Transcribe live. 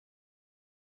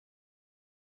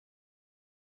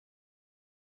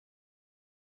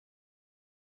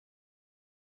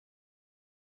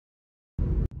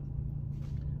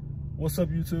What's up,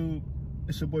 YouTube?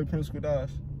 It's your boy Prince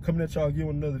Quadash, coming at y'all again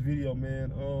with another video,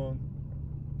 man.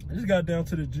 I just got down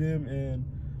to the gym and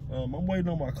I'm waiting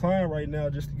on my client right now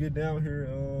just to get down here.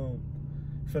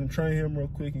 Finna train him real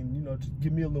quick and just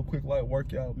give me a little quick light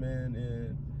workout, man.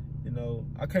 And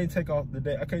I can't take a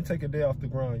day off the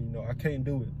grind. I can't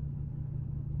do it.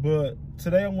 But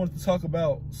today I wanted to talk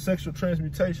about sexual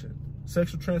transmutation.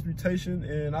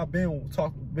 And I've been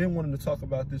wanting to talk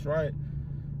about this, right?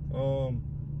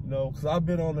 Because I've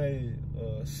been on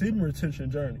a semen retention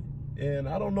journey, and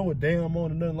I don't know a day I'm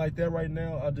on or nothing like that right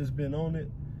now. I've just been on it,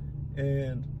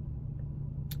 and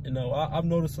I've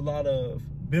noticed a lot of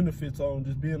benefits on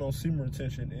just being on semen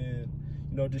retention,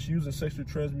 and just using sexual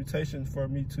transmutation for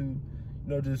me to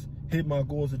just hit my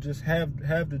goals, to just have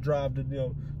the drive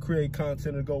to create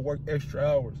content and go work extra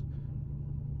hours,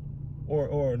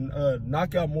 or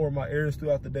knock out more of my areas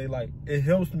throughout the day. Like, it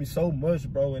helps me so much,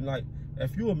 bro. And like,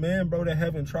 if you a man, bro, that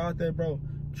haven't tried that, bro,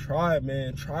 try it,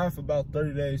 man. Try it for about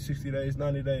 30 days, 60 days,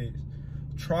 90 days.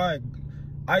 Try it.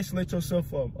 Isolate yourself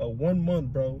for 1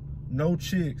 month, bro. No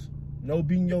chicks, no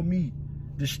being your meat.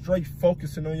 Just straight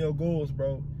focusing on your goals,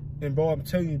 bro. And bro, I'm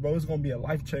telling you, bro, it's gonna be a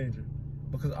life changer.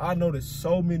 Because I know there's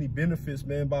so many benefits,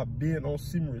 man, by being on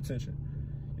semen retention.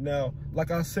 Now, like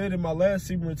I said in my last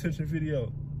semen retention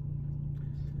video,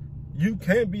 you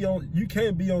can't be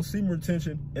on semen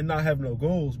retention and not have no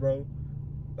goals, bro.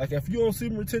 Like, if you're on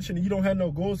semen retention and you don't have no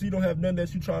goals, you don't have nothing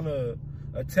that you're trying to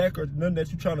attack or nothing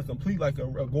that you're trying to complete, like a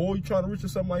goal you're trying to reach or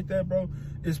something like that, bro,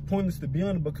 it's pointless to be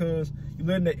on it, because you're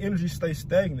letting that energy stay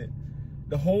stagnant.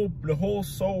 The whole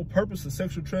sole purpose of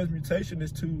sexual transmutation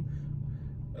is to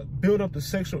build up the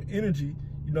sexual energy,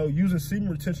 using semen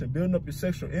retention, building up your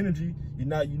sexual energy. You're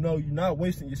not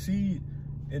wasting your seed,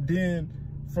 and then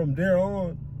from there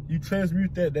on, you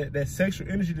transmute that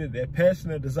sexual energy, that passion,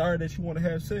 that desire that you want to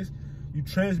have sex. You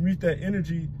transmute that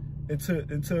energy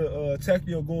into attacking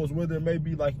your goals, whether it may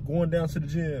be like going down to the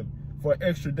gym for an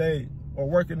extra day, or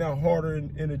working out harder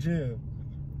in the gym,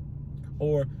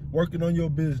 or working on your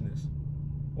business,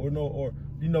 or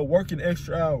working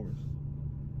extra hours,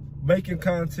 making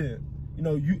content,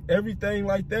 everything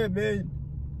like that, man.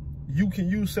 You can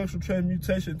use sexual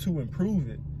transmutation to improve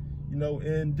it,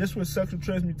 and just with sexual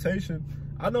transmutation,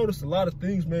 I noticed a lot of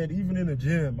things, man. Even in the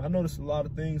gym, I noticed a lot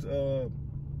of things,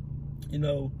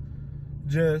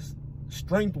 just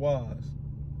strength-wise.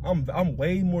 I'm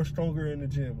way more stronger in the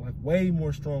gym, like way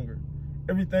more stronger.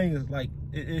 Everything is like,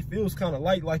 it feels kind of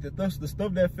light, like the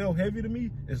stuff that felt heavy to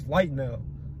me is light now.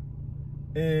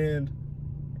 And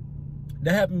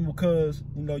that happened because,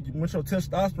 once your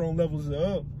testosterone levels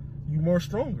are up, you're more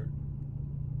stronger.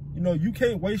 You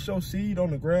can't waste your seed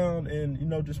on the ground and,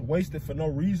 just waste it for no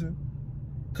reason.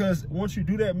 Because once you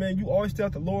do that, man, you always stay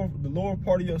at the lower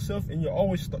part of yourself, and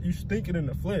you're thinking in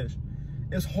the flesh.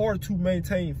 It's hard to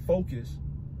maintain focus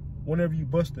whenever you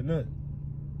bust a nut.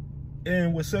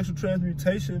 And with sexual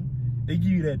transmutation, it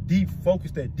gives you that deep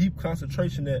focus, that deep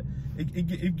concentration, that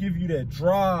it gives you that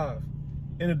drive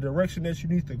in the direction that you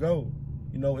need to go.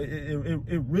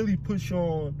 It really puts you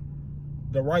on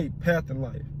the right path in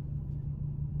life.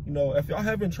 If y'all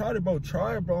haven't tried it, bro,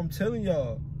 try it, bro. I'm telling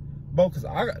y'all, bro, because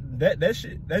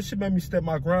that shit made me step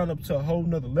my grind up to a whole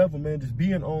nother level, man. Just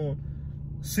being on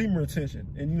semen retention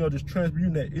and just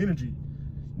transmuting that energy.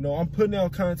 I'm putting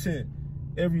out content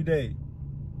every day,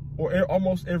 or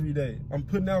almost every day. I'm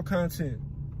putting out content.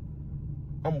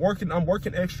 I'm working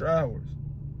extra hours.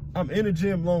 I'm in the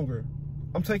gym longer.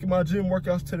 I'm taking my gym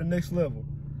workouts to the next level.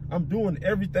 I'm doing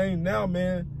everything now,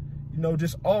 man,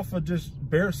 just off of just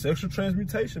bare sexual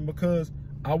transmutation, because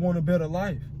I want a better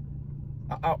life.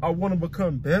 I want to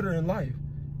become better in life.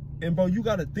 And bro, you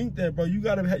gotta think that, bro. You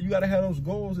gotta have those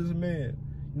goals as a man.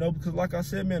 Because like I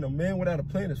said, man, a man without a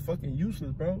plan is fucking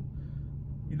useless, bro.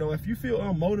 If you feel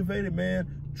unmotivated, man,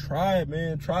 try it,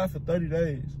 man. Try it for 30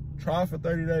 days. Try it for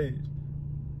 30 days.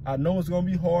 I know it's gonna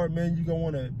be hard, man. You're gonna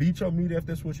want to beat your meat if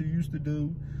that's what you used to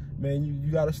do, man. You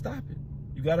gotta stop it.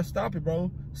 You gotta stop it,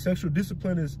 bro. Sexual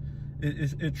discipline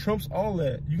it trumps all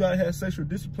that. You gotta have sexual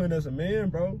discipline as a man,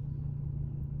 bro.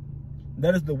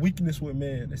 That is the weakness with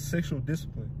man, is sexual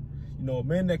discipline. A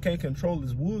man that can't control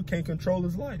his wood can't control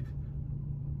his life.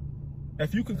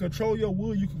 If you can control your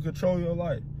wood, you can control your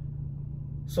life.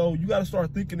 So you gotta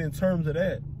start thinking in terms of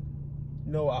that.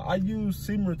 I use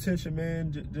semen retention,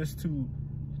 man,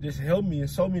 just help me in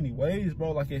so many ways,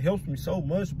 bro. Like, it helps me so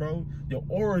much, bro. Your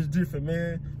aura is different,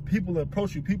 man. People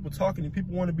approach you, people talking to you,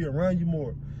 people want to be around you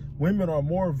more. Women are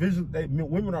more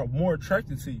women are more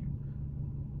attracted to you.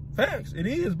 Facts, it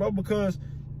is, bro, because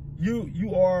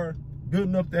you are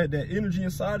building up that energy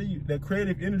inside of you, that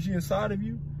creative energy inside of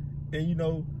you, and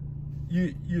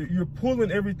you're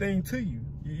pulling everything to you.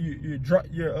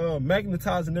 You're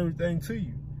magnetizing everything to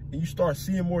you, and you start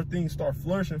seeing more things start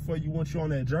flourishing for you once you're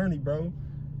on that journey, bro.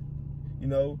 You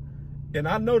know, and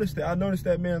I noticed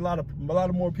that, man. A lot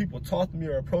of more people talk to me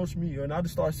or approach me, and I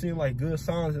just start seeing like good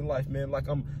signs in life, man. Like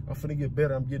I'm finna get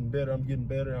better. I'm getting better. I'm getting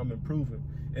better. I'm improving,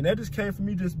 and that just came from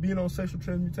me just being on sexual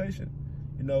transmutation.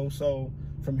 You know, so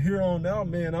from here on out,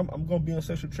 man, I'm gonna be on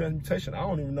sexual transmutation. I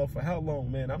don't even know for how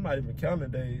long, man. I'm not even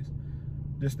counting days,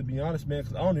 just to be honest, man,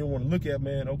 because I don't even want to look at,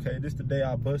 man, okay, this the day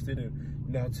I busted, and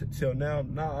you know, till now,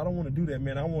 nah, I don't want to do that,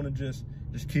 man. I want to just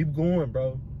keep going,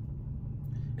 bro,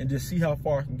 and just see how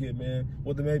far I can get, man.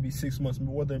 Whether it may be 6 months,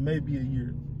 whether it may be a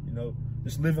year, you know,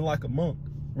 just living like a monk,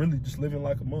 really just living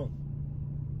like a monk.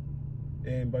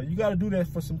 And but you got to do that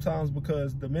for some times,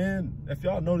 because the men, if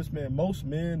y'all notice, man, most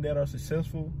men that are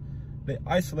successful, they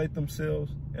isolate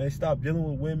themselves and they stop dealing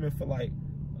with women for like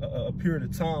a period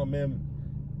of time, man.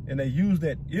 And they use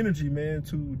that energy, man,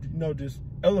 to, you know, just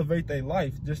elevate their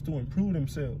life, just to improve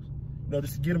themselves, you know,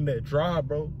 just to get them that drive,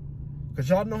 bro. Because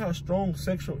y'all know how strong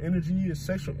sexual energy is.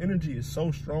 Sexual energy is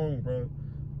so strong, bro.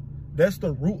 That's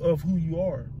the root of who you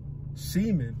are.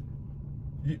 Semen.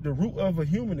 The root of a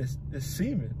human is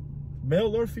semen,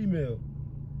 male or female.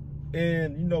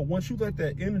 And, you know, once you let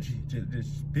that energy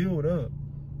just build up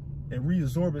and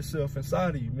reabsorb itself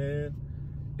inside of you, man,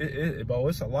 bro,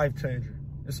 it's a life changer.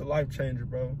 It's a life changer,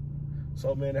 bro.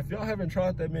 So, man, if y'all haven't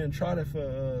tried that, man, try that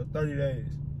for 30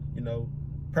 days. You know,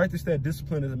 practice that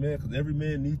discipline as a man, because every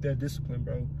man needs that discipline,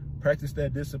 bro. Practice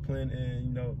that discipline and,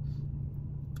 you know,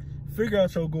 figure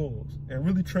out your goals and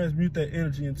really transmute that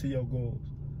energy into your goals.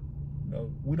 You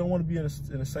know, we don't want to be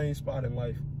in the same spot in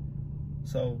life.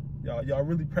 So, y'all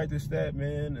really practice that,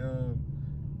 man.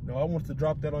 You know, I wanted to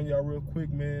drop that on y'all real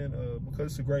quick, man,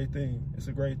 because it's a great thing. It's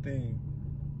a great thing,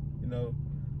 you know.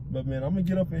 But, man, I'm going to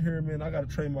get up in here, man. I got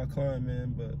to train my client,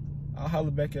 man. But I'll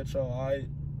holler back at y'all, all right?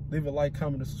 Leave a like,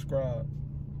 comment, and subscribe.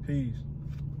 Peace.